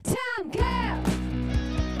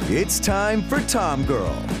It's time for Tom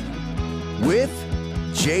Girl with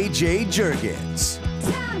JJ Jurgens.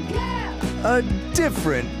 Tom Girl. A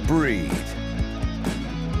different breed.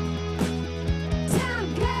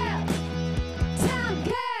 Tom Girl. Tom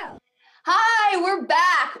Girl. Hi, we're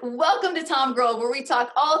back. Welcome to Tom Girl, where we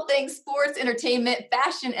talk all things sports, entertainment,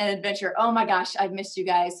 fashion, and adventure. Oh my gosh, I've missed you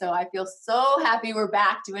guys. So I feel so happy we're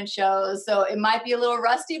back doing shows. So it might be a little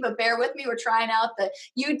rusty, but bear with me. We're trying out the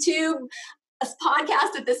YouTube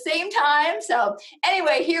podcast at the same time. So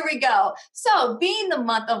anyway, here we go. So being the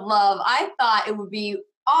month of love, I thought it would be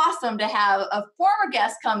awesome to have a former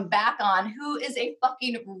guest come back on who is a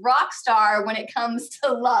fucking rock star when it comes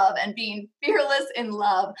to love and being fearless in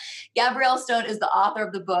love. Gabrielle Stone is the author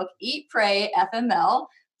of the book Eat, Pray, FML,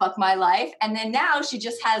 Fuck My Life. And then now she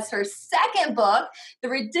just has her second book, The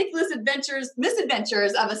Ridiculous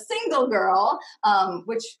Misadventures of a Single Girl,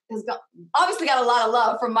 which has obviously got a lot of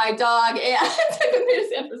love from my dog and took me to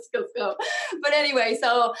San Francisco. But anyway,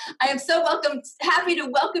 so I am so happy to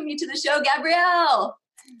welcome you to the show, Gabrielle.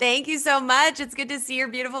 Thank you so much. It's good to see your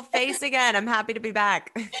beautiful face again. I'm happy to be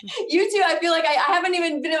back. You too. I feel like I haven't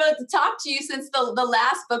even been able to talk to you since the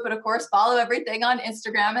last book, but of course, follow everything on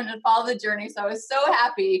Instagram and follow the journey. So I was so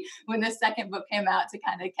happy when the second book came out to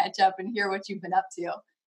kind of catch up and hear what you've been up to.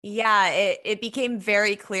 Yeah, it became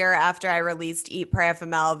very clear after I released Eat, Pray,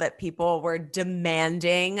 FML that people were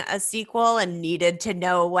demanding a sequel and needed to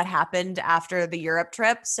know what happened after the Europe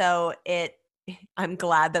trip. So I'm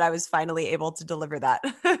glad that I was finally able to deliver that.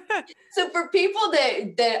 So for people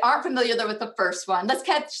that aren't familiar with the first one, let's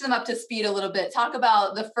catch them up to speed a little bit. Talk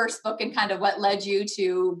about the first book and kind of what led you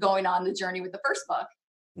to going on the journey with the first book.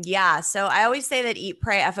 Yeah. So I always say that Eat,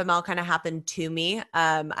 Pray, FML kind of happened to me.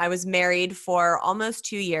 I was married for almost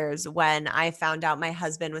 2 years when I found out my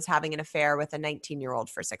husband was having an affair with a 19-year-old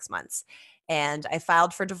for 6 months. And I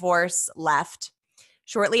filed for divorce, left.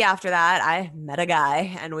 Shortly after that, I met a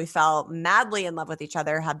guy and we fell madly in love with each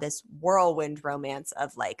other, had this whirlwind romance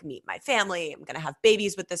of like, meet my family, I'm going to have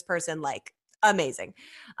babies with this person, like amazing.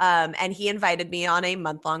 And he invited me on a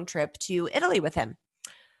month-long trip to Italy with him.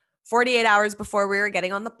 48 hours before we were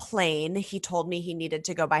getting on the plane, he told me he needed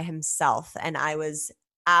to go by himself. And I was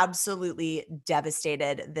absolutely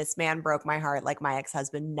devastated. This man broke my heart like my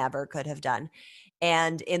ex-husband never could have done.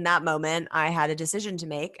 And in that moment, I had a decision to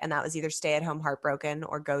make, and that was either stay at home heartbroken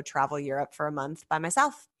or go travel Europe for a month by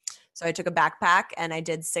myself. So I took a backpack and I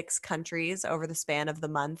did 6 countries over the span of the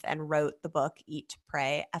month and wrote the book Eat,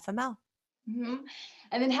 Pray, FML. Mm-hmm.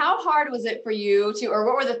 And then how hard was it for you or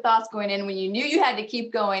what were the thoughts going in when you knew you had to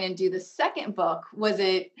keep going and do the second book? Were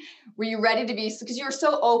you ready to be, because you were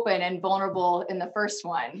so open and vulnerable in the first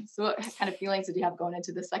one. So what kind of feelings did you have going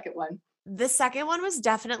into the second one? The second one was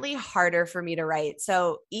definitely harder for me to write.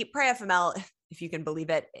 So Eat, Pray, FML, if you can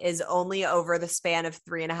believe it, is only over the span of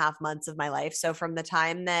 3.5 months of my life. So from the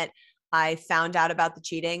time that I found out about the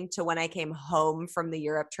cheating to when I came home from the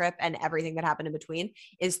Europe trip and everything that happened in between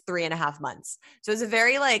is 3.5 months. So it's a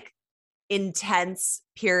very intense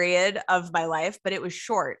period of my life, but it was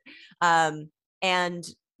short. And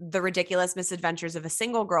The Ridiculous Misadventures of a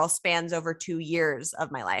Single Girl spans over 2 years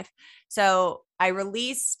of my life. So I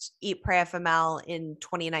released Eat, Pray, FML in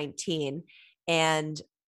 2019. And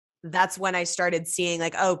that's when I started seeing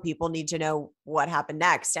people need to know what happened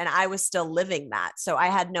next. And I was still living that. So I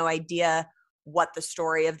had no idea what the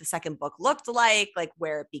story of the second book looked like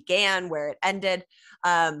where it began, where it ended.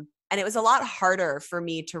 And it was a lot harder for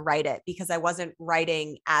me to write it because I wasn't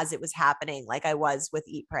writing as it was happening like I was with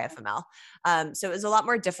Eat, Pray, FML. So it was a lot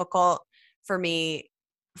more difficult for me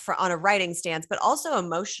on a writing stance, but also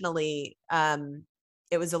emotionally,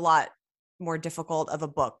 it was a lot more difficult of a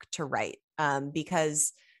book to write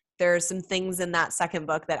because there are some things in that second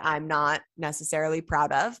book that I'm not necessarily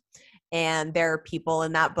proud of. And there are people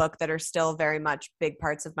in that book that are still very much big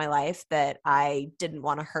parts of my life that I didn't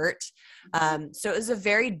want to hurt. So it was a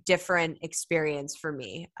very different experience for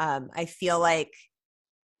me. I feel like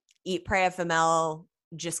Eat, Pray, FML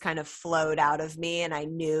just kind of flowed out of me and I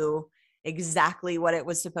knew exactly what it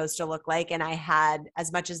was supposed to look like. And I had,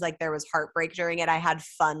 as much as there was heartbreak during it, I had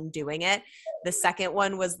fun doing it. The second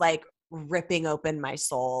one was ripping open my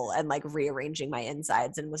soul and rearranging my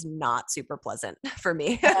insides and was not super pleasant for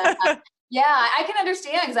me. Yeah, I can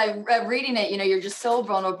understand because I'm reading it, you're just so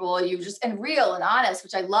vulnerable. You just and real and honest,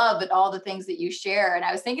 which I love, and all the things that you share. And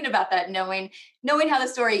I was thinking about that, knowing how the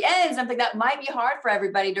story ends. I'm thinking that might be hard for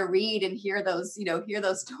everybody to read and hear those, hear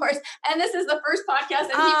those stories. And this is the first podcast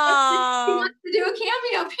that he wants to do a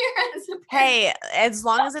cameo appearance. Hey, as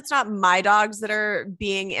long as it's not my dogs that are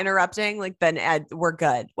being interrupting, like then we're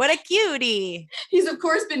good. What a cutie! He's of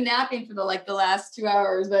course been napping for the last 2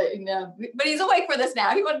 hours, but but he's awake for this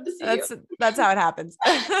now. He wanted to see you. That's how it happens.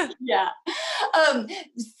 Yeah.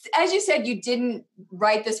 As you said, you didn't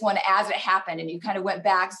write this one as it happened and you kind of went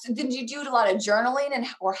back. So did you do a lot of journaling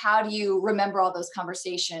or how do you remember all those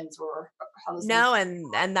conversations or how those No,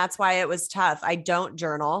 and that's why it was tough. I don't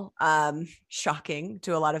journal. Shocking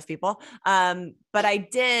to a lot of people. But I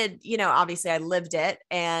did, obviously I lived it,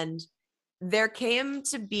 and there came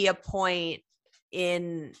to be a point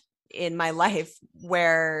in my life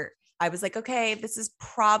where I was like, okay, this is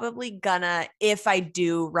probably gonna, if I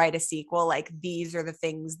do write a sequel, like these are the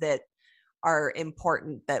things that are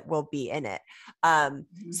important that will be in it.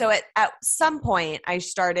 So at some point I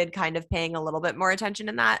started kind of paying a little bit more attention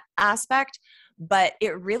in that aspect, but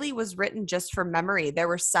it really was written just for memory. There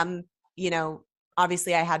were some,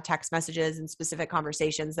 obviously I had text messages and specific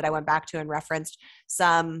conversations that I went back to and referenced.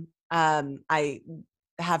 Some, I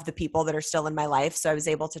have the people that are still in my life, so I was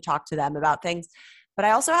able to talk to them about things. But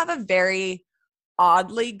I also have a very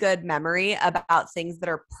oddly good memory about things that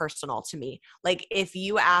are personal to me. Like if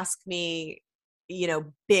you ask me,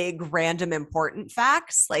 big random important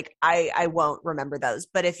facts, like I won't remember those.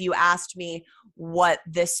 But if you asked me what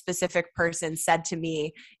this specific person said to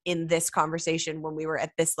me in this conversation when we were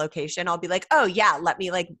at this location, I'll be like, oh yeah, let me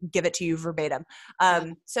give it to you verbatim.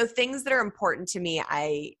 So things that are important to me,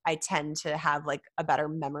 I tend to have a better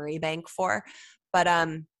memory bank for. But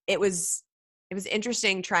it was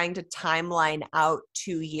interesting trying to timeline out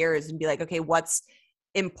 2 years and be like, okay, what's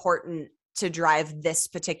important to drive this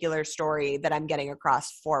particular story that I'm getting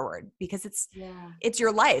across forward? Because it's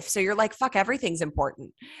your life. So you're like, fuck, everything's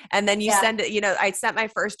important. And then you send it, I sent my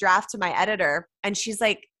first draft to my editor and she's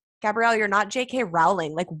like, Gabrielle, you're not J.K.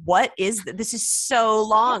 Rowling. What is this? This is so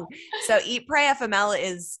long. So Eat, Pray, FML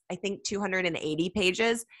is, I think, 280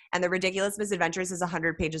 pages. And The Ridiculous Misadventures is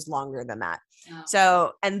 100 pages longer than that. Oh.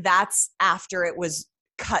 So, and that's after it was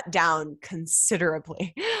cut down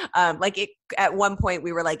considerably. At one point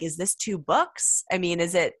we were like, is this 2 books? I mean,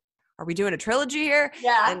 are we doing a trilogy here?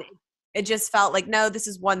 Yeah. And it just felt like, no, this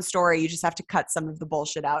is one story. You just have to cut some of the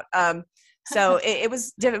bullshit out. So it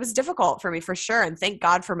was difficult for me for sure. And thank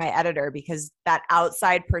God for my editor, because that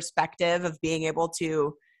outside perspective of being able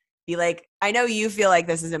to be like, I know you feel like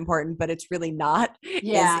this is important, but it's really not,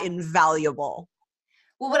 is invaluable.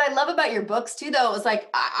 Well, what I love about your books too, though, is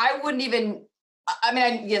I wouldn't even,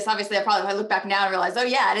 yes, obviously if I look back now and realize, oh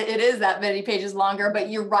yeah, it is that many pages longer, but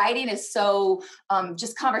your writing is so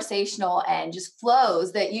just conversational and just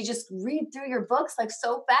flows that you just read through your books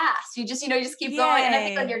so fast. You just, just keep going. And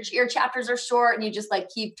I think your chapters are short and you just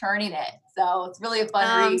keep turning it. So it's really a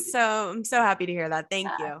fun read. I'm so happy to hear that. Thank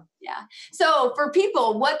you. Yeah. So for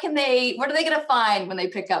people, what are they going to find when they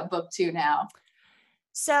pick up book 2 now?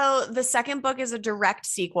 So the second book is a direct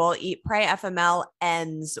sequel. Eat, Pray, FML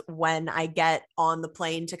ends when I get on the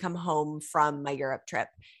plane to come home from my Europe trip.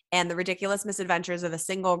 And The Ridiculous Misadventures of a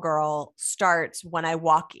Single Girl starts when I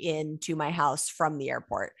walk into my house from the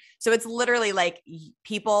airport. So it's literally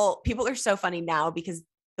people are so funny now, because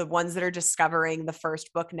the ones that are discovering the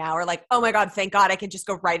first book now are like, oh my God, thank God I can just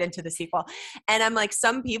go right into the sequel. And I'm like,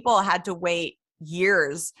 some people had to wait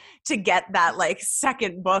years to get that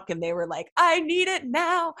second book, and they were like, I need it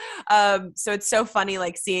now. So it's so funny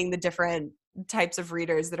seeing the different types of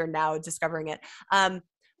readers that are now discovering it.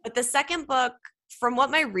 But the second book, from what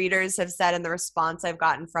my readers have said and the response I've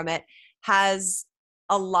gotten from it, has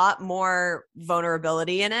a lot more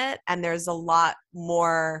vulnerability in it, and there's a lot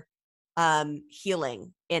more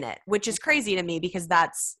healing in it, which is crazy to me, because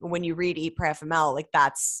that's when you read Eat, Pray, FML,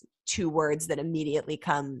 that's 2 words that immediately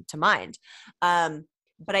come to mind.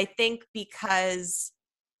 But I think because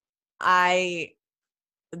I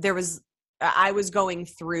was going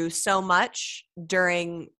through so much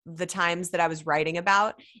during the times that I was writing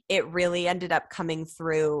about, it really ended up coming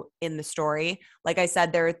through in the story. Like I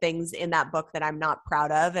said, there are things in that book that I'm not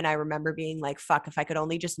proud of. And I remember being like, fuck, if I could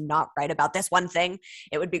only just not write about this one thing,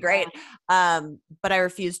 it would be great. But I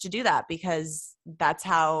refused to do that, because that's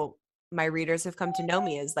how my readers have come to know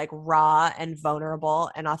me, is raw and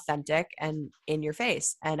vulnerable and authentic and in your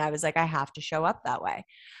face. And I was like, I have to show up that way.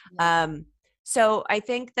 Yeah. So I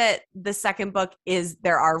think that the second book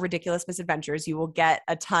there are ridiculous misadventures. You will get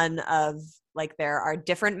a ton of there are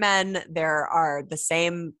different men. There are the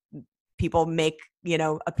same people make,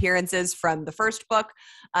 appearances from the first book.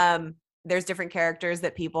 There's different characters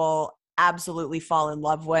that people absolutely fall in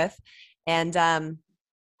love with. And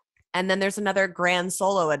then there's another grand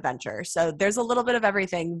solo adventure. So there's a little bit of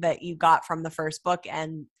everything that you got from the first book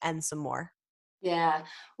and some more. Yeah.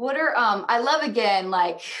 What are, I love again,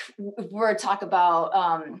 like we're talk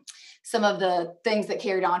about some of the things that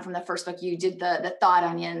carried on from the first book. You did the thought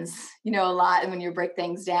onions, a lot, and when you break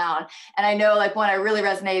things down. And I know like one I really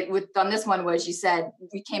resonate with on this one was you said,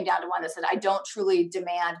 we came down to one that said, I don't truly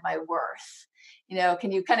demand my worth.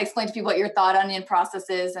 Can you kind of explain to people what your thought onion process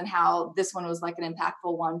is and how this one was like an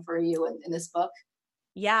impactful one for you in this book?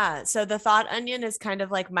 Yeah. So the thought onion is kind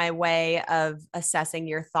of like my way of assessing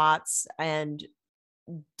your thoughts and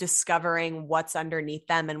discovering what's underneath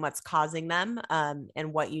them and what's causing them,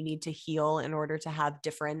 and what you need to heal in order to have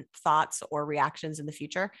different thoughts or reactions in the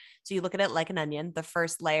future. So you look at it like an onion. The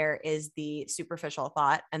first layer is the superficial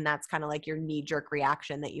thought, and that's kind of like your knee-jerk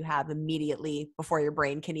reaction that you have immediately before your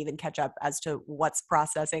brain can even catch up as to what's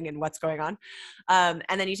processing and what's going on. And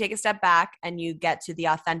then you take a step back and you get to the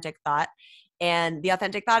authentic thought. And the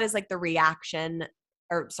authentic thought is like the reaction,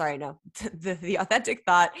 or sorry, no, the authentic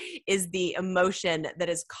thought is the emotion that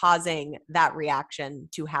is causing that reaction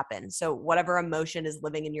to happen. So whatever emotion is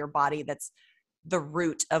living in your body, that's the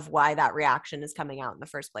root of why that reaction is coming out in the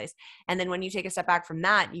first place. And then when you take a step back from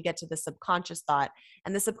that, you get to the subconscious thought.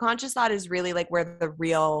 And the subconscious thought is really like where the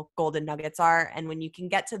real golden nuggets are. And when you can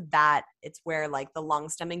get to that, it's where like the long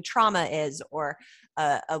stemming trauma is, or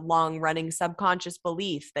a long running subconscious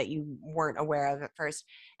belief that you weren't aware of at first.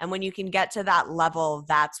 And when you can get to that level,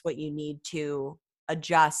 that's what you need to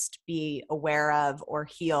adjust, be aware of, or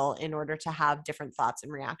heal in order to have different thoughts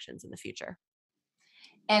and reactions in the future.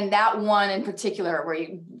 And that one in particular,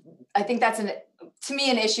 I think that's to me,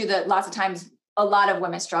 an issue that lots of times a lot of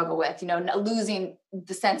women struggle with, losing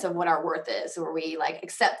the sense of what our worth is, or we like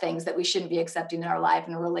accept things that we shouldn't be accepting in our life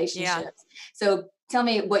and relationships. Yeah. So tell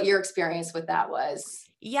me what your experience with that was.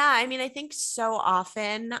 Yeah. I mean, I think so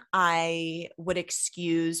often I would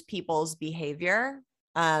excuse people's behavior.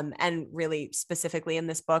 And really specifically in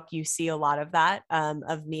this book, you see a lot of that,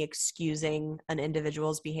 of me excusing an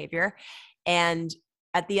individual's behavior. And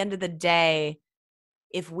at the end of the day,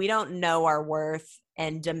 if we don't know our worth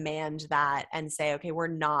and demand that and say, okay, we're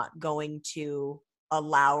not going to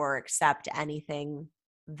allow or accept anything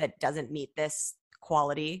that doesn't meet this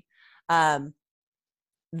quality, then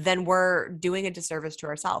we're doing a disservice to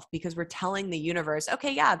ourselves, because we're telling the universe,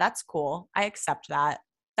 okay, yeah, that's cool. I accept that.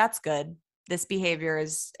 That's good. This behavior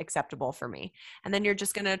is acceptable for me. And then you're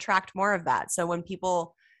just going to attract more of that. So when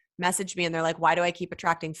people message me and they're like, why do I keep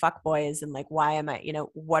attracting fuckboys? And like, why am I,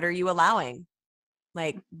 what are you allowing?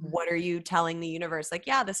 Like, what are you telling the universe? Like,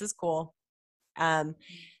 yeah, this is cool.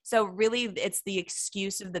 So really it's the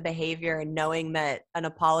excuse of the behavior, and knowing that an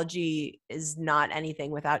apology is not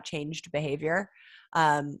anything without changed behavior,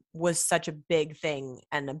 was such a big thing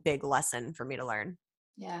and a big lesson for me to learn.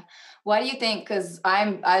 Yeah. Why do you think? Because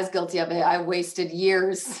I was guilty of it. I wasted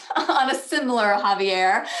years on a similar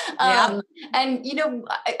Javier. And,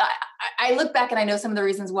 I look back and I know some of the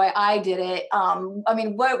reasons why I did it. I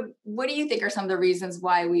mean, what do you think are some of the reasons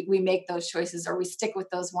why we make those choices, or we stick with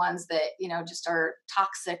those ones that, just are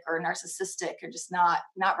toxic or narcissistic or just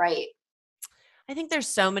not right? I think there's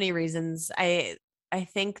so many reasons. I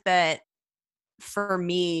think that for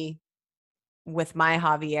me, with my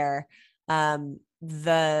Javier,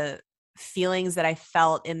 the feelings that I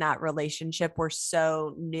felt in that relationship were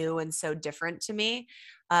so new and so different to me.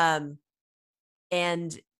 And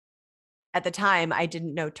at the time, I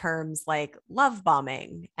didn't know terms like love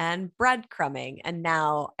bombing and breadcrumbing. And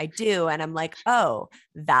now I do. And I'm like, oh,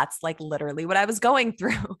 that's like literally what I was going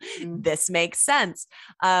through. Mm-hmm. This makes sense.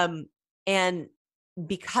 And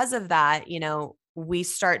because of that, we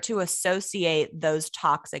start to associate those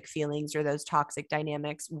toxic feelings or those toxic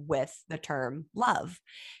dynamics with the term love.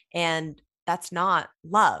 And that's not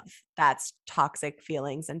love. That's toxic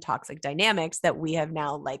feelings and toxic dynamics that we have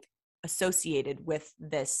now like associated with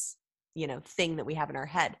this, thing that we have in our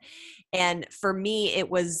head. And for me, it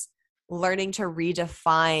was learning to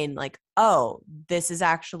redefine like, oh, this is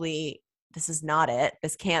not it.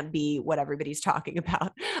 This can't be what everybody's talking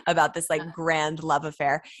about this like grand love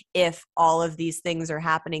affair, if all of these things are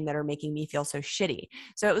happening that are making me feel so shitty.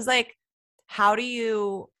 So it was like, how do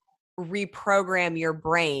you reprogram your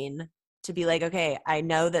brain to be like, okay, I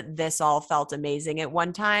know that this all felt amazing at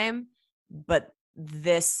one time, but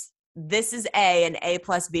this is A, and A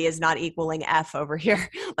plus B is not equaling F over here.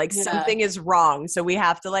 Like something is wrong. So we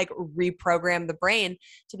have to like reprogram the brain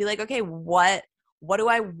to be like, okay, what do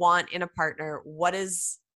I want in a partner? What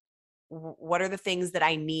is what are the things that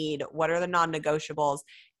I need? What are the non-negotiables?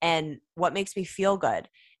 And what makes me feel good?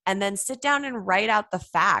 And then sit down and write out the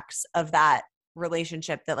facts of that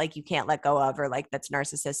relationship that like you can't let go of, or like that's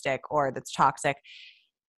narcissistic or that's toxic.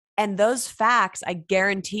 And those facts, I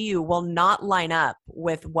guarantee you, will not line up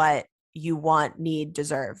with what you want, need,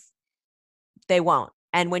 deserve. They won't.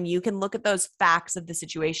 And when you can look at those facts of the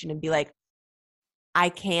situation and be like, I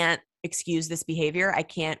can't excuse this behavior, I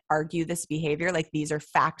can't argue this behavior, like these are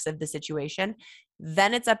facts of the situation,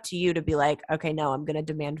 then it's up to you to be like, okay, no, I'm going to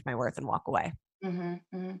demand my worth and walk away.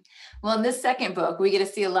 Well, in this second book, we get to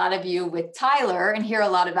see a lot of you with Tyler and hear a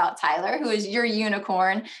lot about Tyler, who is your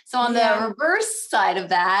unicorn. So on the reverse side of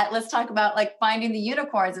that, let's talk about like finding the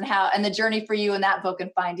unicorns and the journey for you in that book and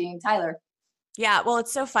finding Tyler. Yeah. Well,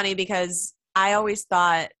 it's so funny because I always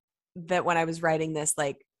thought that when I was writing this,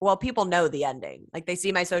 like, well, people know the ending. Like they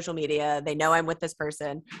see my social media, they know I'm with this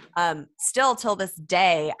person. Still till this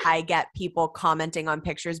day, I get people commenting on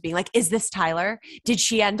pictures being like, is this Tyler? Did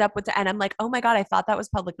she end up with and I'm like, oh my God, I thought that was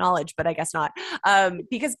public knowledge, but I guess not.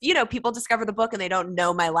 Because, people discover the book and they don't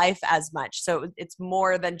know my life as much. So it's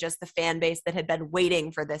more than just the fan base that had been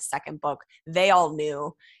waiting for this second book. They all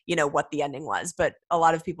knew, what the ending was, but a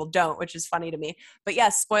lot of people don't, which is funny to me. But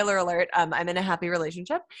yes, spoiler alert, I'm in a happy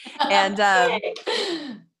relationship. And,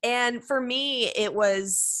 and for me, it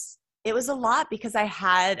was a lot because I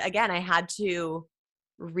had to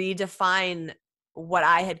redefine what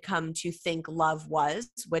I had come to think love was,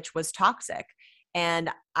 which was toxic. And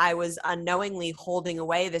I was unknowingly holding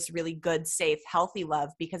away this really good, safe, healthy love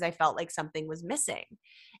because I felt like something was missing.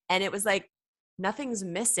 And it was like, nothing's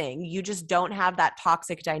missing. You just don't have that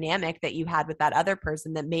toxic dynamic that you had with that other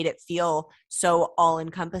person that made it feel so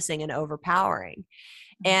all-encompassing and overpowering.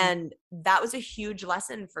 And that was a huge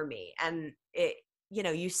lesson for me. And it,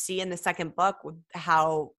 you see in the second book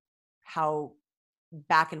how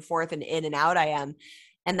back and forth and in and out I am.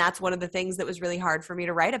 And that's one of the things that was really hard for me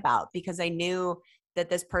to write about because I knew that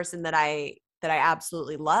this person that I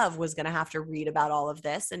absolutely love was going to have to read about all of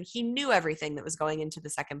this. And he knew everything that was going into the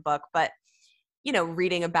second book, but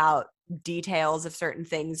reading about details of certain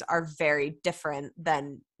things are very different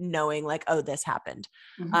than knowing like, oh, this happened.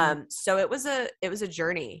 So it was a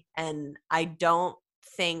journey. And I don't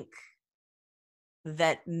think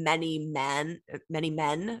that many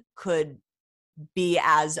men could be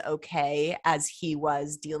as okay as he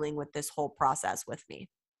was dealing with this whole process with me.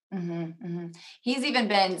 He's even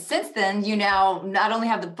been, since then, you now not only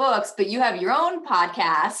have the books, but you have your own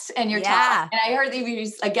podcast and you're talking. And I heard that you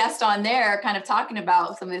was a guest on there kind of talking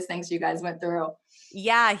about some of these things you guys went through.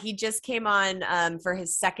 Yeah, he just came on for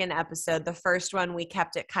his second episode. The first one, we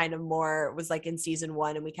kept it kind of more, was like in season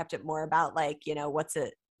 1, and we kept it more about like, what's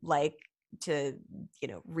it like to,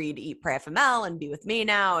 read Eat, Pray, FML and be with me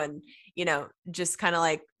now. And, just kind of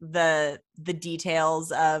like the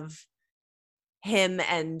details of him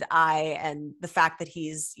and I, and the fact that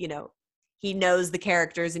he's, he knows the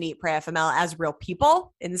characters in Eat, Pray, FML as real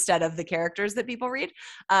people instead of the characters that people read.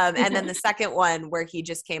 And then the second one where he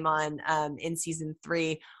just came on in season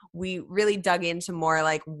 3, we really dug into more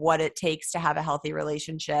like what it takes to have a healthy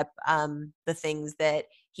relationship, the things that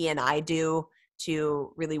he and I do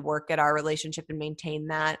to really work at our relationship and maintain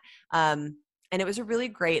that. And it was a really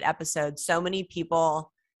great episode. So many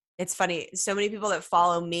people, it's funny, so many people that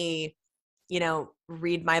follow me,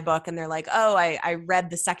 read my book and they're like, oh, I read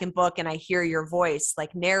the second book and I hear your voice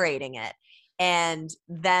like narrating it. And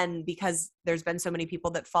then because there's been so many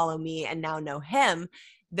people that follow me and now know him,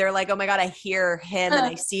 they're like, oh my God, I hear him and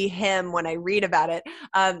I see him when I read about it.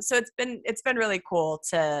 So it's been really cool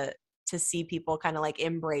to see people kind of like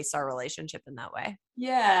embrace our relationship in that way.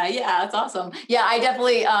 Yeah. That's awesome. Yeah. I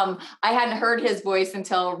definitely, I hadn't heard his voice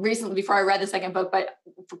until recently before I read the second book, but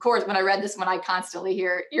of course, when I read this one, I constantly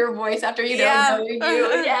hear your voice after you know you.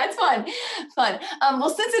 Yeah, it's fun. Well,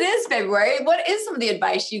 since it is February, what is some of the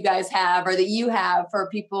advice you guys have or that you have for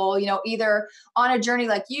people, either on a journey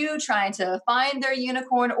like you trying to find their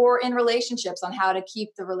unicorn or in relationships on how to keep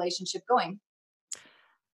the relationship going?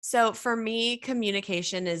 So for me,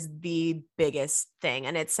 communication is the biggest thing.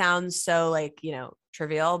 And it sounds so like,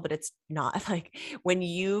 trivial, but it's not. Like when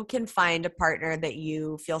you can find a partner that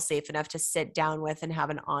you feel safe enough to sit down with and have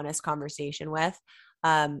an honest conversation with,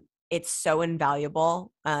 it's so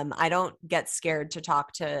invaluable. I don't get scared to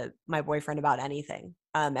talk to my boyfriend about anything.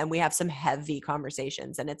 And we have some heavy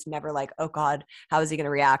conversations and it's never like, oh God, how is he going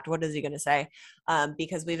to react? What is he going to say?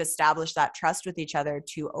 Because we've established that trust with each other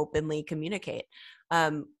to openly communicate.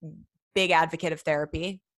 Big advocate of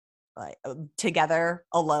therapy. like together,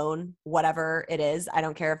 alone, whatever it is. I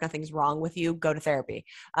don't care if nothing's wrong with you, go to therapy.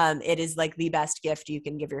 It is like the best gift you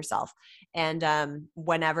can give yourself. And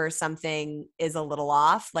whenever something is a little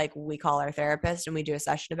off, like we call our therapist and we do a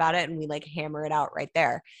session about it and we like hammer it out right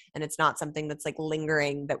there. And it's not something that's like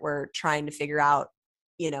lingering that we're trying to figure out,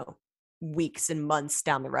 weeks and months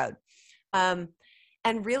down the road. And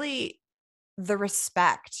really the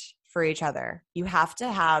respect for each other. You have to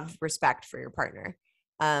have respect for your partner.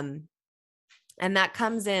 And that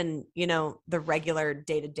comes in, the regular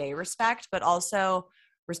day-to-day respect, but also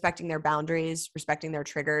respecting their boundaries, respecting their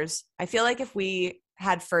triggers. I feel like if we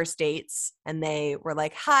had first dates and they were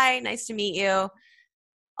like, "Hi, nice to meet you.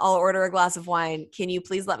 I'll order a glass of wine. Can you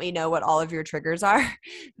please let me know what all of your triggers are?"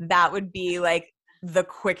 That would be like the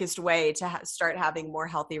quickest way to start having more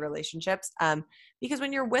healthy relationships. Because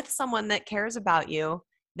when you're with someone that cares about you,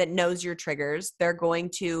 that knows your triggers, they're going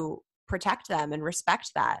to protect them and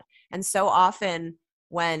respect that. And so often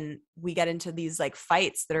when we get into these like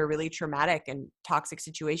fights that are really traumatic and toxic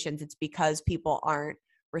situations, it's because people aren't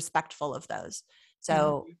respectful of those.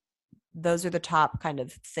 So those are the top kind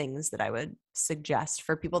of things that I would suggest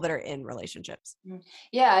for people that are in relationships.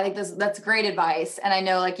 Yeah, I think that's great advice. And I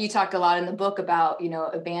know like you talk a lot in the book about,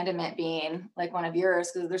 abandonment being like one of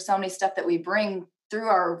yours, because there's so many stuff that we bring through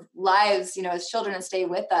our lives, as children and stay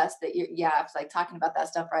with us that it's like talking about that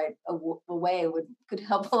stuff right away could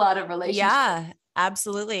help a lot of relationships. Yeah,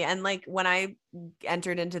 absolutely. And like when I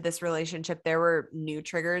entered into this relationship, there were new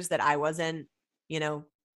triggers that I wasn't,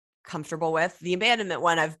 comfortable with. The abandonment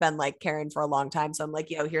one I've been like carrying for a long time. So I'm like,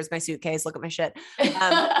 here's my suitcase, look at my shit.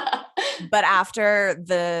 But after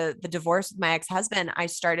the divorce with my ex-husband, I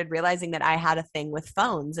started realizing that I had a thing with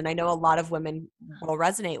phones. And I know a lot of women will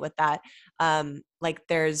resonate with that. Like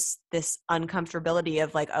there's this uncomfortability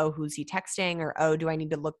of like, oh, who's he texting? Or, oh, do I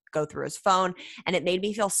need to go through his phone? And it made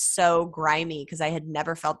me feel so grimy because I had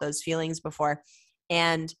never felt those feelings before.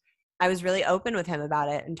 And I was really open with him about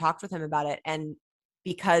it and talked with him about it. And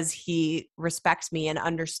because he respects me and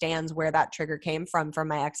understands where that trigger came from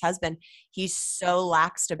my ex-husband, he's so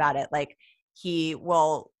laxed about it. Like he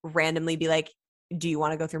will randomly be like, "Do you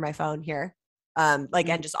want to go through my phone here?" And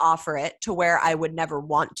just offer it, to where I would never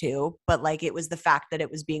want to, but like it was the fact that it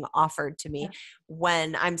was being offered to me.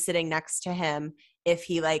 When I'm sitting next to him, if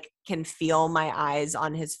he like can feel my eyes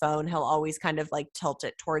on his phone, he'll always kind of like tilt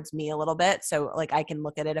it towards me a little bit. So like I can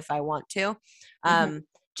look at it if I want to.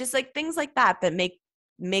 Just like things like that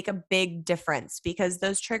make a big difference, because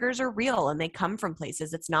those triggers are real and they come from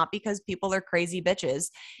places. It's not because people are crazy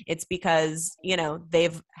bitches. It's because,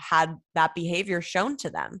 they've had that behavior shown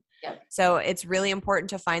to them. Yep. So it's really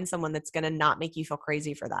important to find someone that's going to not make you feel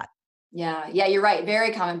crazy for that. Yeah, you're right.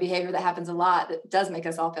 Very common behavior that happens a lot that does make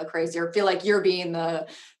us all feel crazy or feel like you're being the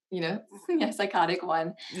psychotic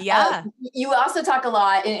one. Yeah. You also talk a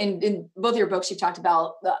lot in both your books. You've talked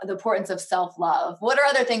about the importance of self-love. What are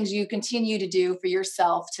other things you continue to do for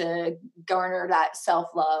yourself to garner that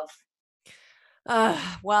self-love?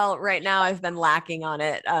 Well, right now I've been lacking on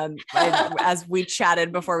it. As we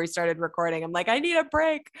chatted before we started recording, I'm like, I need a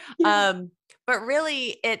break. But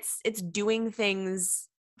really it's doing things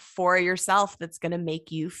for yourself that's going to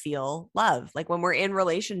make you feel love. Like when we're in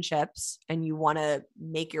relationships and you want to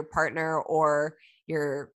make your partner or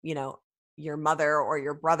your mother or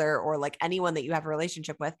your brother or like anyone that you have a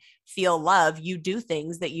relationship with feel love, you do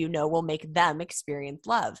things that will make them experience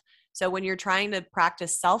love. So when you're trying to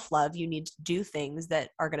practice self-love, you need to do things that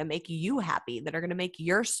are going to make you happy, that are going to make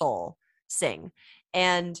your soul sing.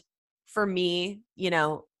 And for me,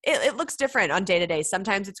 it looks different on day to day.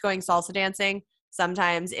 Sometimes it's going salsa dancing.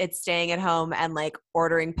 Sometimes it's staying at home and like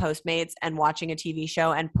ordering Postmates and watching a TV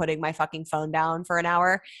show and putting my fucking phone down for an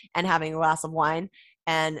hour and having a glass of wine.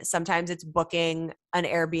 And sometimes it's booking an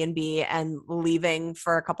Airbnb and leaving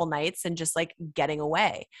for a couple nights and just like getting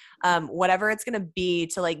away. Whatever it's going to be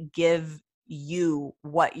to like give you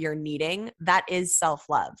what you're needing, that is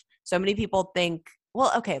self-love. So many people think,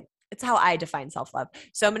 well, okay, it's how I define self-love.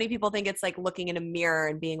 So many people think it's like looking in a mirror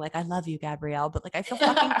and being like, I love you, Gabrielle, but like I feel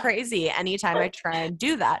fucking crazy anytime I try and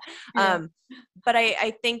do that. Yeah. But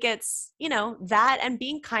I think it's, that and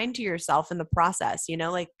being kind to yourself in the process,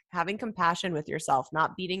 like having compassion with yourself,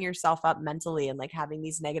 not beating yourself up mentally and like having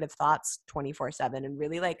these negative thoughts 24/7 and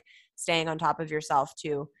really like staying on top of yourself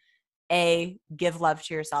to A, give love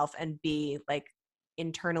to yourself, and B, like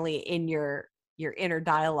internally in your inner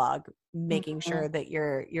dialogue, making sure that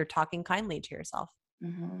you're talking kindly to yourself.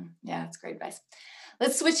 Yeah, that's great advice.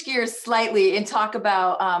 Let's switch gears slightly and talk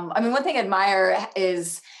about, one thing I admire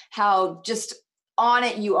is how just on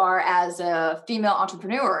it you are as a female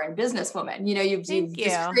entrepreneur and businesswoman. You know, you've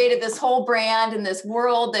just created this whole brand in this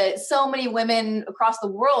world that so many women across the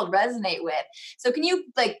world resonate with. So can you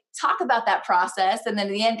like talk about that process and then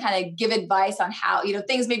in the end kind of give advice on how, you know,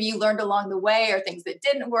 things maybe you learned along the way or things that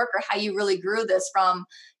didn't work or how you really grew this from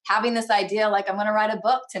having this idea like I'm going to write a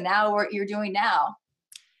book to now what you're doing now?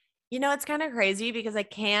 You know, it's kind of crazy because I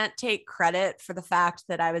can't take credit for the fact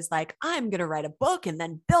that I was like, I'm going to write a book and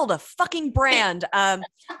then build a fucking brand.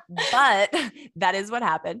 But that is what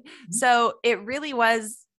happened. So it really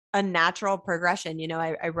was a natural progression. You know,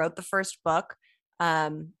 I wrote the first book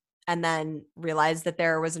and then realized that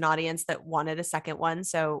there was an audience that wanted a second one.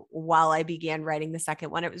 So while I began writing the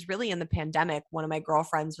second one, it was really in the pandemic. One of my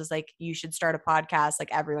girlfriends was like, you should start a podcast.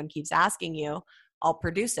 Like everyone keeps asking you, I'll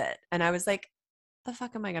produce it. And I was like, the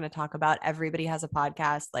fuck am I going to talk about? Everybody has a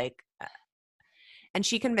podcast. Like, and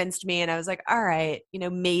she convinced me and I was like, all right, you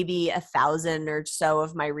know, maybe 1,000 or so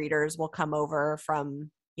of my readers will come over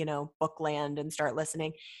from, you know, Bookland and start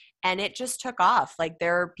listening. And it just took off. Like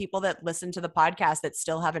there are people that listen to the podcast that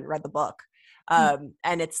still haven't read the book. And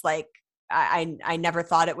it's like, I never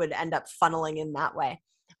thought it would end up funneling in that way.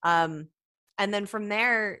 And then from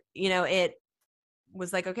there, you know, it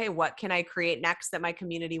was like, okay, what can I create next that my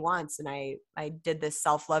community wants? And I did this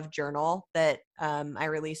self-love journal that I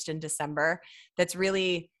released in December. That's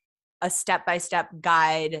really a step-by-step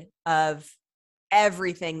guide of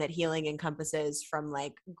everything that healing encompasses, from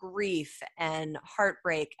like grief and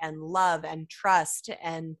heartbreak and love and trust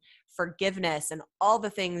and forgiveness and all the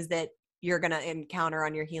things that you're going to encounter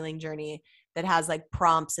on your healing journey, that has like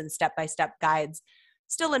prompts and step-by-step guides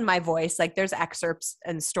still in my voice. Like there's excerpts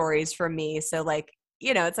and stories from me. So like,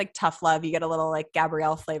 you know, it's like tough love. You get a little like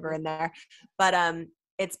Gabrielle flavor in there, but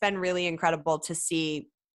it's been really incredible to see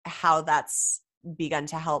how that's begun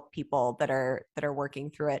to help people that are working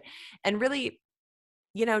through it. And really,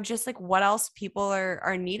 you know, just like what else people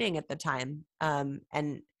are needing at the time.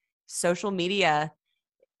 And social media,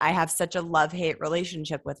 I have such a love-hate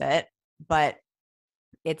relationship with it, but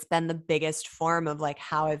it's been the biggest form of like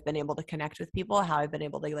how I've been able to connect with people, how I've been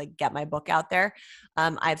able to like get my book out there.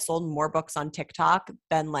 I've sold more books on TikTok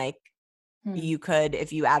than like you could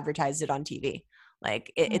if you advertised it on TV.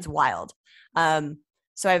 Like it's wild.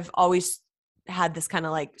 So I've always had this kind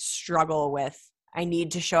of like struggle with, I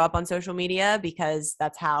need to show up on social media because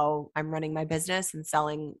that's how I'm running my business and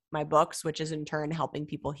selling my books, which is in turn helping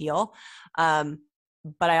people heal. But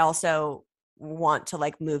I also want to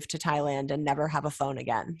like move to Thailand and never have a phone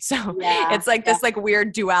again. So it's like this like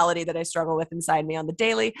weird duality that I struggle with inside me on the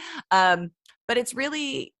daily. But it's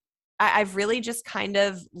really, I've really just kind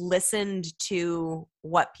of listened to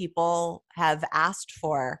what people have asked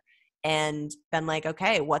for and been like,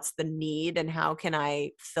 okay, what's the need and how can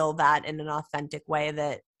I fill that in an authentic way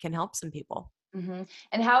that can help some people? Mm-hmm.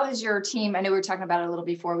 And how has your team, I know we were talking about it a little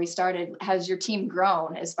before we started, has your team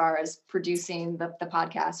grown as far as producing the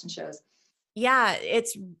podcast and shows? Yeah,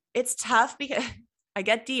 it's tough because I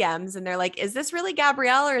get DMs and they're like, is this really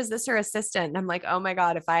Gabrielle or is this her assistant? And I'm like, oh my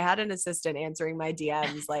God, if I had an assistant answering my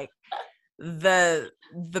DMs, like the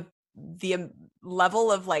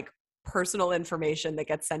level of like personal information that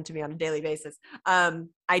gets sent to me on a daily basis.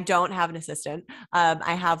 I don't have an assistant.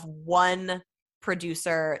 I have one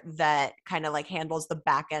producer that kind of like handles the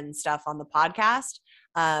back end stuff on the podcast.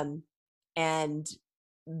 And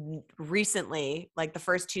recently, like the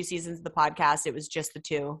first 2 seasons of the podcast, it was just the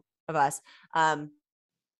two of us.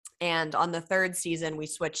 And on the 3rd season, we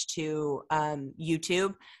switched to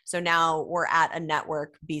YouTube. So now we're at a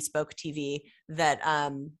network, Bespoke TV, that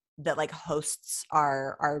like hosts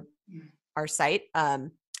our site.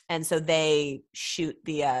 And so they shoot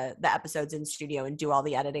the episodes in studio and do all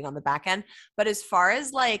the editing on the back end. But as far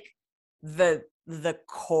as like the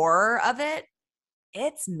core of it,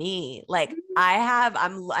 it's me. Like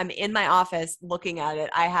I'm in my office looking at it.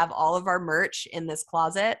 I have all of our merch in this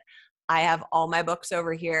closet. I have all my books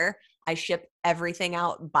over here. I ship everything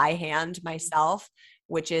out by hand myself,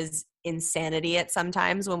 which is insanity at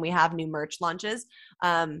sometimes when we have new merch launches.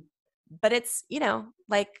 But it's, you know,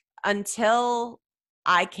 like until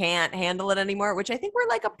I can't handle it anymore, which I think we're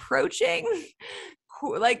like approaching,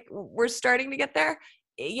 like we're starting to get there.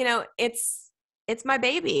 You know, it's my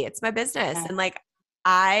baby. It's my business. And like,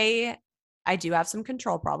 I do have some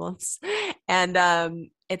control problems and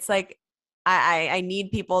it's like I need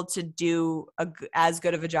people to do as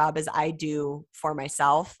good of a job as I do for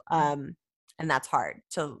myself, and that's hard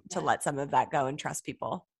to let some of that go and trust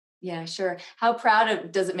people. Yeah, sure. How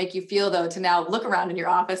proud does it make you feel though to now look around in your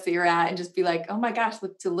office that you're at and just be like, oh my gosh,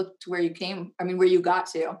 look to where you came? I mean, where you got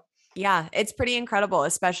to. Yeah, it's pretty incredible,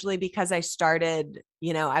 especially because I started,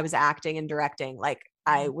 I was acting and directing. Like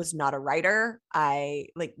I was not a writer. I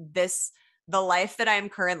like this, the life that I'm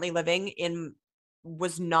currently living in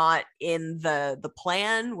was not in the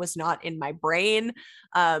plan, was not in my brain.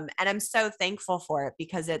 And I'm so thankful for it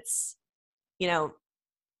because it's, you know,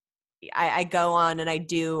 I go on and I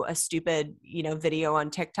do a stupid, video on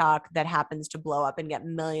TikTok that happens to blow up and get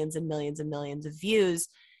millions and millions and millions of views.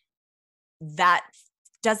 That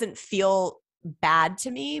doesn't feel bad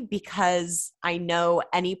to me because I know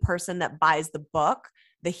any person that buys the book,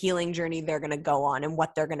 the healing journey they're going to go on and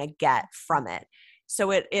what they're going to get from it.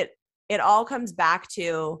 So it all comes back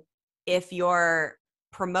to, if you're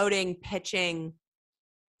promoting, pitching,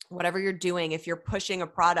 whatever you're doing, if you're pushing a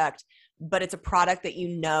product, but it's a product that you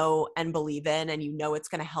know and believe in, and you know it's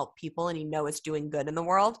going to help people, and you know it's doing good in the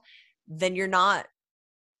world, then you're not,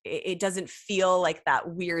 it doesn't feel like that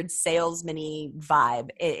weird salesman-y vibe.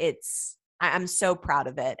 I'm so proud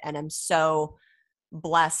of it. And I'm so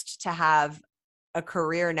blessed to have a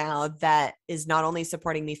career now that is not only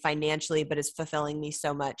supporting me financially, but is fulfilling me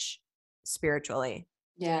so much spiritually.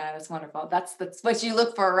 Yeah, that's wonderful. That's what you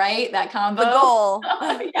look for, right? That combo. The goal.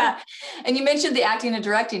 Yeah. And you mentioned the acting and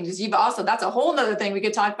directing, because you've also, that's a whole nother thing we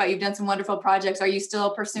could talk about. You've done some wonderful projects. Are you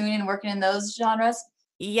still pursuing and working in those genres?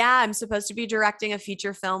 Yeah, I'm supposed to be directing a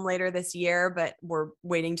feature film later this year, but we're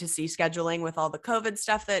waiting to see scheduling with all the COVID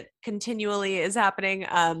stuff that continually is happening.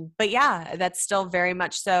 But yeah, that's still very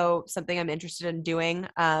much so something I'm interested in doing.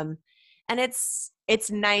 And it's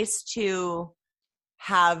nice to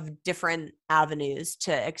have different avenues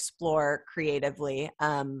to explore creatively.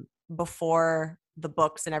 Before the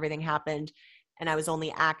books and everything happened, and I was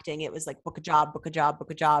only acting, it was like book a job, book a job,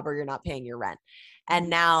 book a job, or you're not paying your rent. And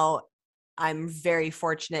now I'm very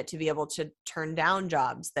fortunate to be able to turn down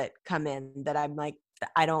jobs that come in that I'm like,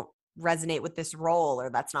 I don't resonate with this role, or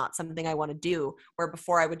that's not something I want to do, where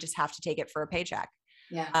before I would just have to take it for a paycheck.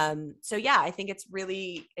 Yeah. So yeah, I think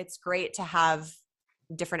it's great to have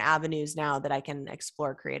different avenues now that I can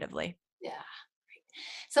explore creatively. Yeah.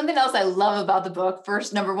 Something else I love about the book,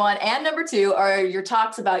 first, number one, and number two, are your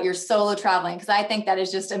talks about your solo traveling. Because I think that is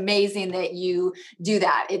just amazing that you do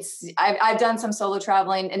that. I've done some solo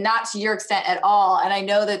traveling, and not to your extent at all. And I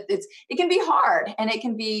know that it can be hard, and it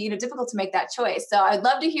can be, difficult to make that choice. So I'd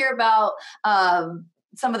love to hear about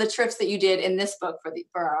some of the trips that you did in this book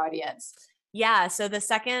for our audience. Yeah. So the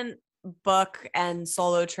second book and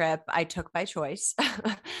solo trip I took by choice.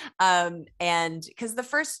 And because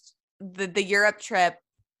the Europe trip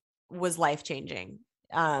was life-changing.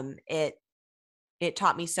 It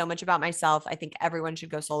taught me so much about myself. I think everyone should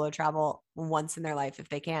go solo travel once in their life if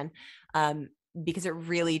they can, because it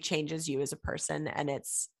really changes you as a person, and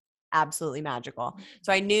it's absolutely magical.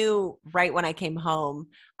 So I knew right when I came home,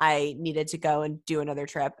 I needed to go and do another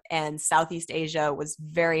trip, and Southeast Asia was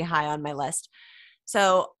very high on my list.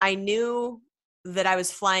 So I knew that I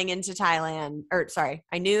was flying into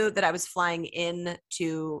I knew that I was flying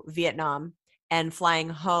into Vietnam and flying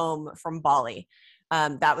home from Bali.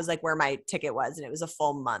 That was like where my ticket was, and it was a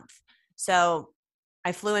full month. So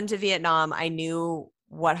I flew into Vietnam. I knew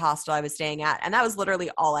what hostel I was staying at, and that was literally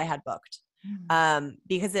all I had booked.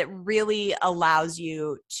 Because it really allows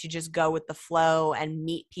you to just go with the flow and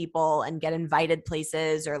meet people and get invited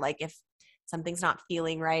places, or like if something's not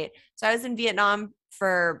feeling right. So I was in Vietnam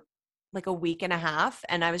for like a week and a half,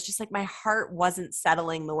 and I was just like, my heart wasn't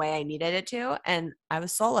settling the way I needed it to. And I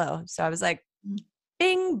was solo. So I was like,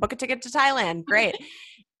 bing, book a ticket to Thailand. Great.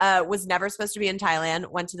 Was never supposed to be in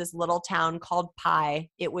Thailand. Went to this little town called Pai.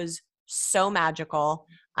 It was so magical.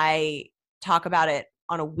 I talk about it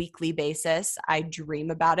on a weekly basis. I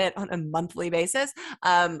dream about it on a monthly basis.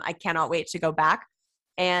 I cannot wait to go back.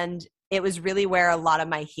 And it was really where a lot of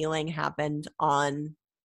my healing happened on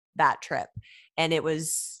that trip. And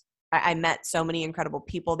I met so many incredible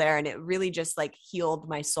people there, and it really just like healed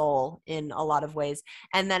my soul in a lot of ways.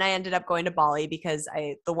 And then I ended up going to Bali because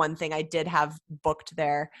the one thing I did have booked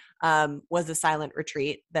there was a silent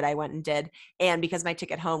retreat that I went and did. And because my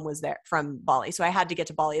ticket home was there from Bali. So I had to get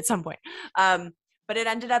to Bali at some point. But it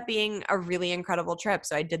ended up being a really incredible trip.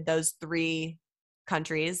 So I did those 3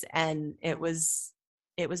 countries, and it was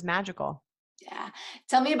magical. Yeah.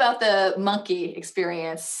 Tell me about the monkey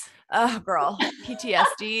experience. Oh, girl,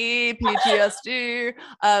 PTSD.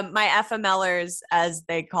 My FMLers, as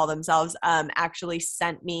they call themselves, actually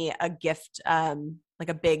sent me a gift, like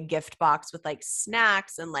a big gift box with like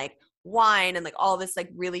snacks and like wine and like all this like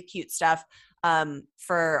really cute stuff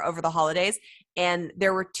for over the holidays. And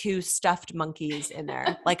there were 2 stuffed monkeys in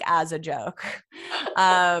there, like as a joke.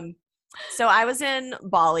 So I was in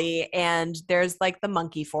Bali and there's like the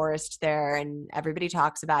monkey forest there and everybody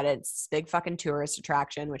talks about it. It's this big fucking tourist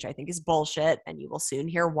attraction, which I think is bullshit and you will soon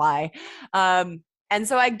hear why. And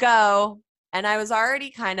so I go and I was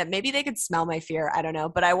already kind of, maybe they could smell my fear. I don't know.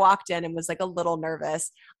 But I walked in and was like a little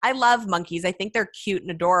nervous. I love monkeys. I think they're cute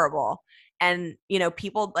and adorable. And, you know,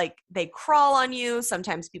 people like they crawl on you.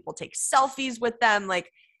 Sometimes people take selfies with them. Like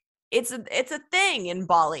it's a thing in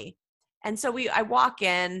Bali. And so I walk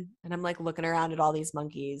in and I'm like looking around at all these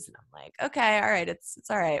monkeys and I'm like, okay, all right, it's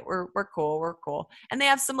all right. We're cool. We're cool. And they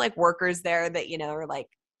have some like workers there that, you know, are like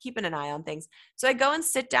keeping an eye on things. So I go and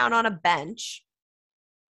sit down on a bench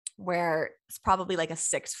where it's probably like a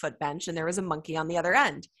 6-foot bench and there was a monkey on the other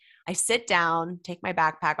end. I sit down, take my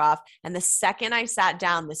backpack off, and the second I sat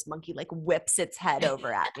down, this monkey like whips its head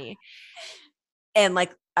over at me. And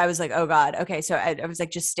like I was like, oh God, okay. So I was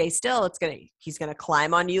like, just stay still. He's gonna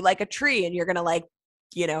climb on you like a tree, and you're gonna like,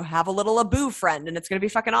 you know, have a little Abu friend, and it's gonna be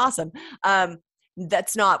fucking awesome.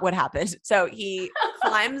 That's not what happened. So he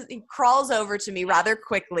crawls over to me rather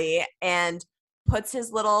quickly and puts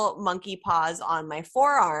his little monkey paws on my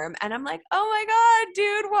forearm. And I'm like, oh my God,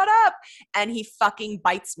 dude, what up? And he fucking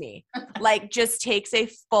bites me, like just takes a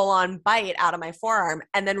full on bite out of my forearm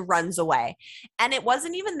and then runs away. And it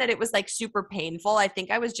wasn't even that it was like super painful. I think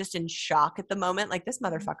I was just in shock at the moment. Like this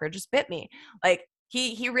motherfucker just bit me. Like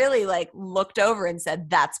he really like looked over and said,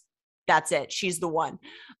 that's it. She's the one.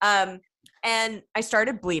 And I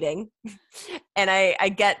started bleeding and I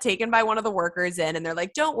get taken by one of the workers in and they're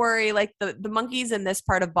like, don't worry. Like the monkeys in this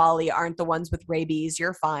part of Bali aren't the ones with rabies.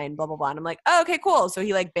 You're fine, blah, blah, blah. And I'm like, oh, okay, cool. So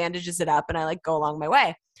he like bandages it up and I like go along my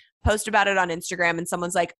way, post about it on Instagram. And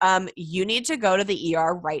someone's like, you need to go to the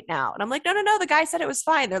ER right now. And I'm like, no. The guy said it was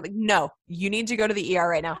fine. They're like, no, you need to go to the ER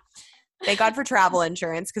right now. Thank God for travel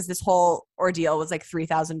insurance. Cause this whole ordeal was like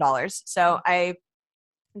 $3,000. So I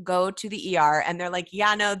go to the ER and they're like,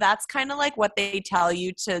 yeah, no, that's kind of like what they tell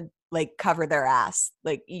you to like cover their ass.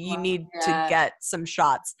 Like you need to get some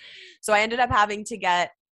shots. So I ended up having to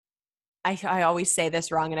get, I always say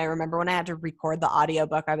this wrong. And I remember when I had to record the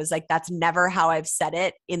audiobook, I was like, that's never how I've said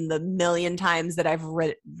it in the million times that I've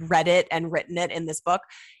read it and written it in this book.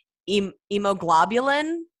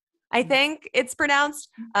 Hemoglobulin, I think it's pronounced.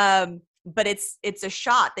 But it's a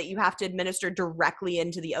shot that you have to administer directly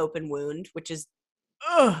into the open wound, which is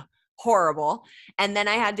horrible. And then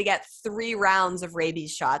I had to get 3 rounds of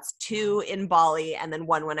rabies shots, 2 in Bali and then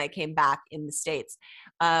 1 when I came back in the States.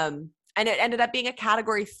 And it ended up being a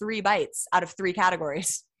category 3 bites out of 3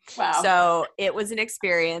 categories. Wow. So it was an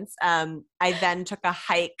experience. I then took a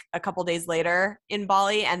hike a couple days later in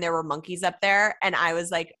Bali and there were monkeys up there and I was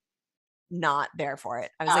like not there for it.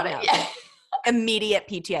 I was like, no. Yeah. Immediate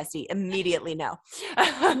PTSD. Immediately no.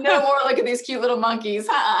 No more look at these cute little monkeys.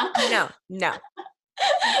 No.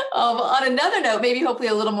 Well, on another note, maybe hopefully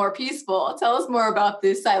a little more peaceful. Tell us more about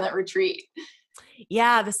this silent retreat.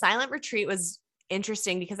 Yeah, the silent retreat was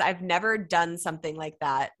interesting because I've never done something like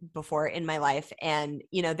that before in my life. And,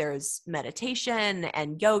 you know, there's meditation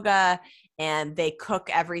and yoga and they cook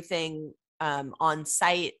everything on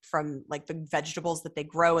site from like the vegetables that they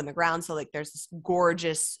grow in the ground. So like there's this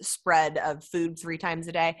gorgeous spread of food 3 times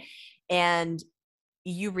a day. And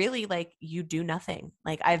you really like, you do nothing.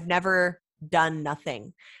 Like I've never done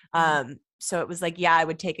nothing. So it was like, yeah, I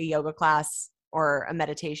would take a yoga class or a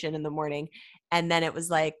meditation in the morning. And then it was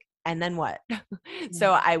like, and then what?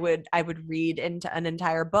 So I would read into an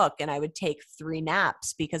entire book and I would take 3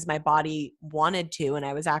 naps because my body wanted to, and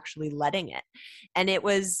I was actually letting it. And it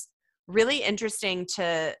was really interesting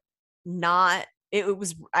to not,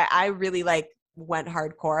 I really like went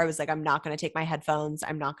hardcore. I was like, I'm not going to take my headphones.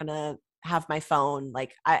 I'm not going to have my phone.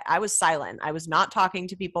 Like I was silent. I was not talking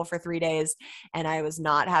to people for 3 days and I was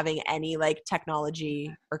not having any like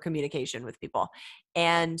technology or communication with people.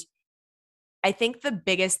 And I think the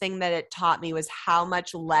biggest thing that it taught me was how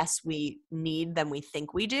much less we need than we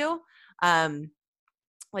think we do.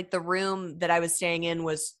 Like the room that I was staying in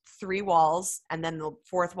was 3 walls and then the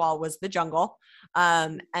 4th wall was the jungle,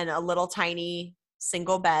 and a little tiny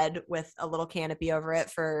single bed with a little canopy over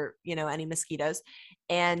it for, you know, any mosquitoes.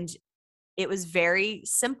 And it was very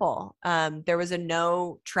simple. There was a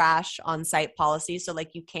no trash on site policy. So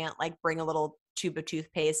like you can't like bring a little tube of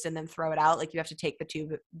toothpaste and then throw it out. Like you have to take the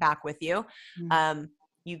tube back with you.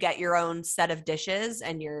 You get your own set of dishes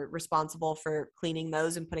and you're responsible for cleaning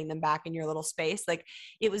those and putting them back in your little space. Like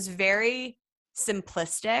it was very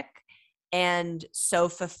simplistic and so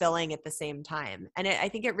fulfilling at the same time. And I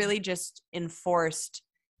think it really just enforced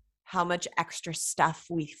how much extra stuff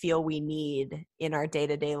we feel we need in our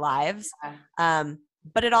day-to-day lives.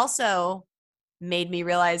 But it also made me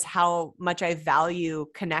realize how much I value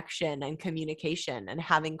connection and communication and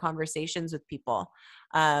having conversations with people.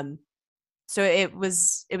 So it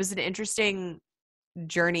was an interesting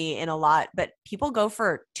journey in a lot, but people go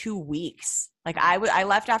for 2 weeks. Like I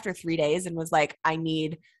left after 3 days and was like, I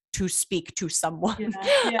need to speak to someone.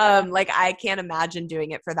 Yeah. Like I can't imagine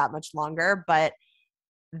doing it for that much longer, but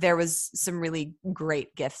there was some really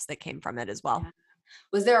great gifts that came from it as well. Yeah.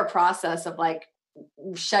 Was there a process of like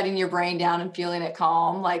shutting your brain down and feeling it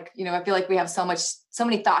calm? Like, I feel like we have so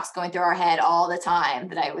many thoughts going through our head all the time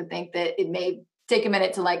that I would think that it may take a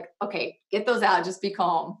minute to like, okay, get those out, just be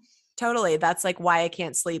calm. Totally. That's like why I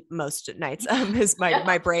can't sleep most nights, is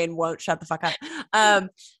my brain won't shut the fuck up. I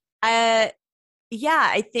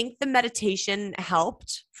think the meditation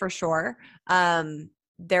helped for sure.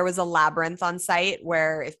 There was a labyrinth on site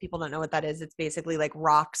where, if people don't know what that is, it's basically like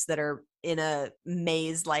rocks that are in a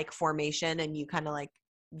maze-like formation, and you kind of like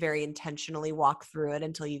very intentionally walk through it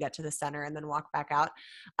until you get to the center and then walk back out.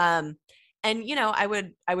 And I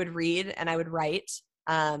would read and I would write.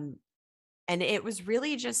 And it was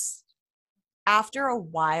really just after a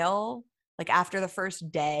while, like after the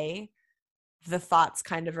first day, the thoughts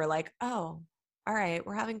kind of are like, oh, all right,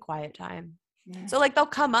 we're having quiet time. Yeah. So like they'll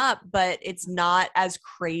come up, but it's not as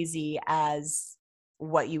crazy as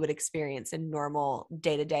what you would experience in normal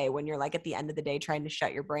day to day when you're like at the end of the day trying to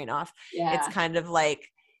shut your brain off. Yeah. It's kind of like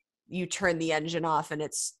you turn the engine off and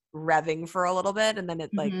it's revving for a little bit and then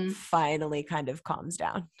it like finally kind of calms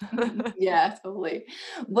down. Yeah, totally.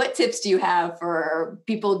 What tips do you have for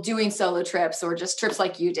people doing solo trips or just trips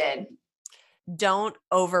like you did? Don't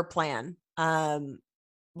over plan.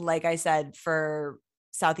 Like I said, for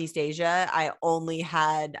Southeast Asia, I only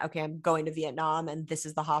had, okay, I'm going to Vietnam and this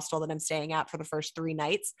is the hostel that I'm staying at for the first 3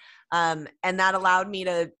 nights. And that allowed me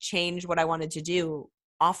to change what I wanted to do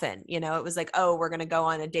often. It was like, oh, we're going to go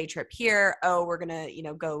on a day trip here. Oh, we're going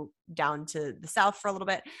to, go down to the South for a little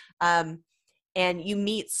bit. And you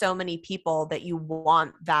meet so many people that you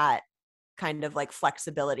want that kind of like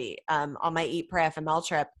flexibility. On my Eat, Pray, FML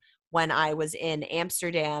trip, when I was in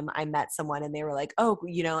Amsterdam, I met someone and they were like, oh,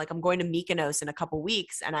 like I'm going to Mykonos in a couple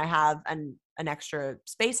weeks and I have an extra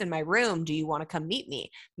space in my room. Do you want to come meet me?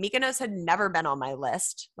 Mykonos had never been on my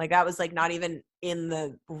list. Like that was like not even in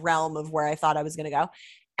the realm of where I thought I was going to go.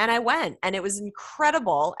 And I went and it was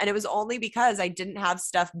incredible. And it was only because I didn't have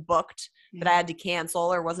stuff booked that I had to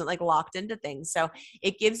cancel or wasn't like locked into things. So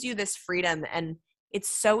it gives you this freedom, and it's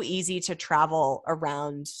so easy to travel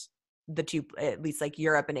around the two, at least like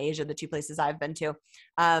Europe and Asia, the 2 places I've been to,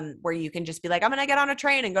 where you can just be like, I'm going to get on a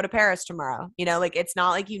train and go to Paris tomorrow. Like it's not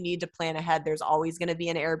like you need to plan ahead. There's always going to be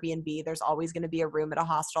an Airbnb. There's always going to be a room at a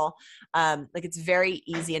hostel. Like it's very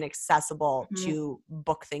easy and accessible to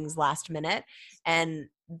book things last minute. And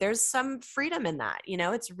there's some freedom in that.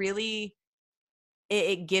 It's really,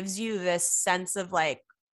 it gives you this sense of like,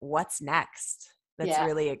 what's next? That's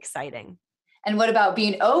really exciting. And what about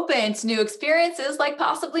being open to new experiences, like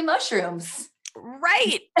possibly mushrooms?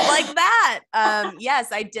 Right. Like that. Yes,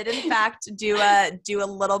 I did in fact do a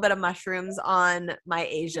little bit of mushrooms on my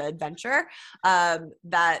Asia adventure.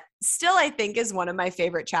 That still I think is one of my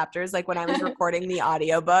favorite chapters. Like when I was recording the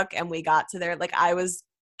audiobook and we got to there, like I was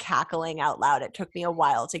cackling out loud. It took me a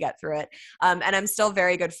while to get through it. And I'm still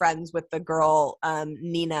very good friends with the girl,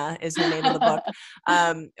 Nina is her name in the book,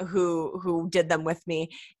 who did them with me.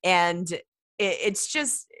 And it's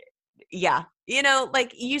just, yeah,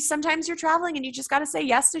 like sometimes you're traveling and you just got to say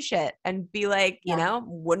yes to shit and be like,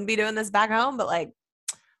 wouldn't be doing this back home, but like,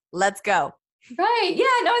 let's go. Right. Yeah.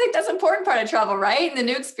 No, I think that's an important part of travel, right? And the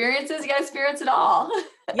new experiences, you got to experience it all.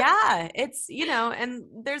 Yeah. It's, and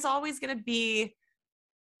there's always going to be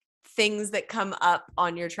things that come up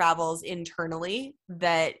on your travels internally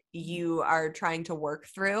that you are trying to work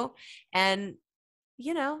through. And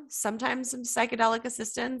sometimes some psychedelic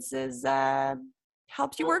assistance is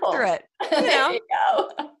helps you work through it. There you go.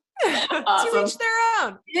 Awesome. To each their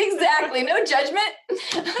own. Exactly. No judgment.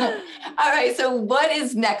 All right. So what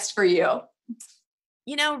is next for you?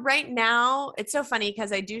 Right now, it's so funny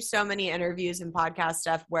because I do so many interviews and podcast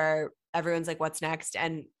stuff where everyone's like, what's next?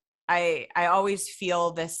 And I always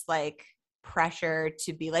feel this like pressure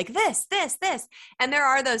to be like this. And there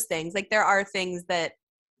are those things. Like there are things that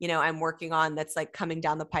I'm working on that's like coming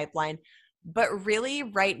down the pipeline. But really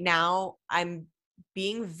right now I'm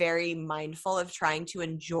being very mindful of trying to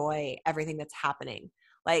enjoy everything that's happening.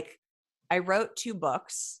 Like I wrote 2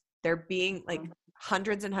 books. They're being like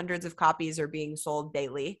hundreds and hundreds of copies are being sold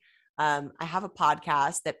daily. I have a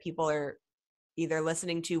podcast that people are either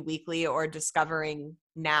listening to weekly or discovering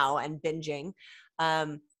now and binging.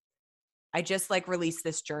 I just like released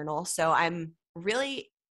this journal. So I'm really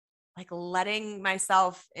like letting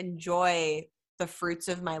myself enjoy the fruits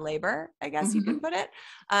of my labor, I guess you could put it.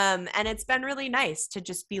 And it's been really nice to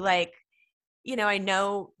just be like, you know, I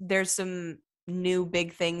know there's some new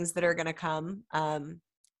big things that are going to come.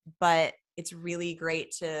 But it's really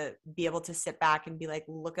great to be able to sit back and be like,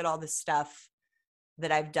 look at all the stuff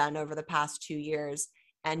that I've done over the past 2 years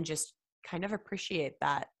and just kind of appreciate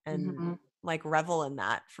that and like revel in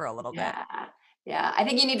that for a little bit. Yeah. I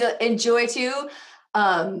think you need to enjoy too.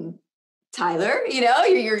 Tyler, you know,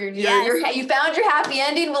 you found your happy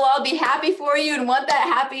ending. We'll all be happy for you and want that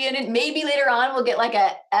happy ending. Maybe later on we'll get like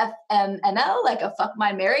a FMNL, like a Fuck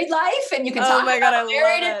My Married Life, and you can talk about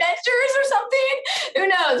married adventures or something. Who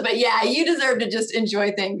knows? But yeah, you deserve to just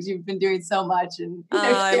enjoy things. You've been doing so much and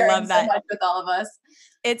sharing I love that. so much with all of us.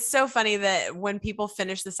 It's so funny that when people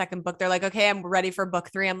finish the second book, they're like, okay, I'm ready for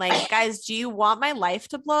book 3. I'm like, guys, do you want my life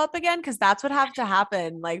to blow up again? Because that's what have to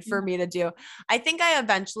happen, like for me to do. I think I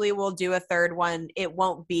eventually will do a third one. It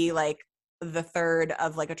won't be like the third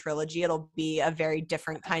of like a trilogy. It'll be a very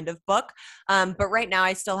different kind of book. But right now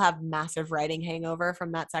I still have massive writing hangover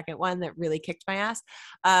from that second one that really kicked my ass.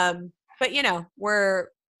 But you know,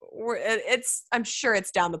 I'm sure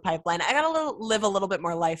it's down the pipeline. I got to live a little bit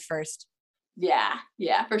more life first. Yeah,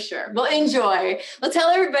 for sure. Well, enjoy. Well, tell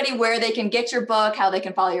everybody where they can get your book, how they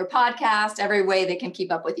can follow your podcast, every way they can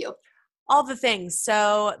keep up with you. All the things.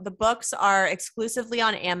 So the books are exclusively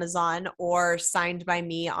on Amazon or signed by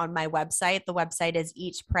me on my website. The website is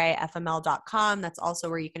eatprayfml.com. That's also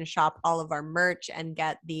where you can shop all of our merch and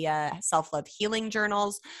get the self-love healing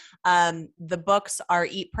journals. The books are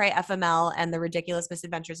Eat, Pray, FML and The Ridiculous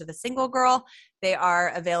Misadventures of a Single Girl. They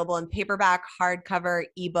are available in paperback, hardcover,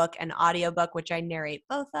 ebook, and audiobook, which I narrate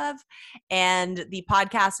both of. And the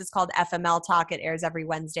podcast is called FML Talk. It airs every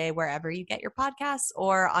Wednesday wherever you get your podcasts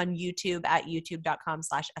or on YouTube at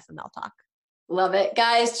youtube.com/FML Talk. Love it.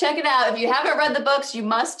 Guys, check it out. If you haven't read the books, you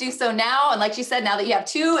must do so now. And like she said, now that you have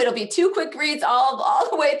 2, it'll be 2 quick reads all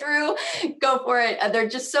the way through. Go for it. They're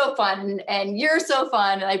just so fun. And you're so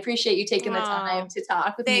fun. And I appreciate you taking the time to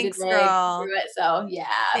talk with me today. Girl. Through it. So yeah.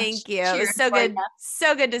 Thank you. It was so good.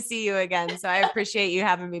 So good to see you again. So I appreciate you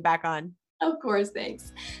having me back on. Of course,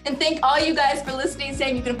 thanks. And thank all you guys for listening.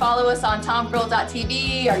 Saying you can follow us on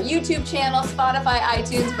tomgirl.tv, our YouTube channel, Spotify,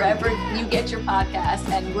 iTunes, wherever you get your podcasts.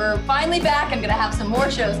 And we're finally back. I'm going to have some more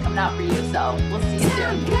shows coming out for you. So we'll see you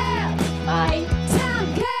soon. Bye.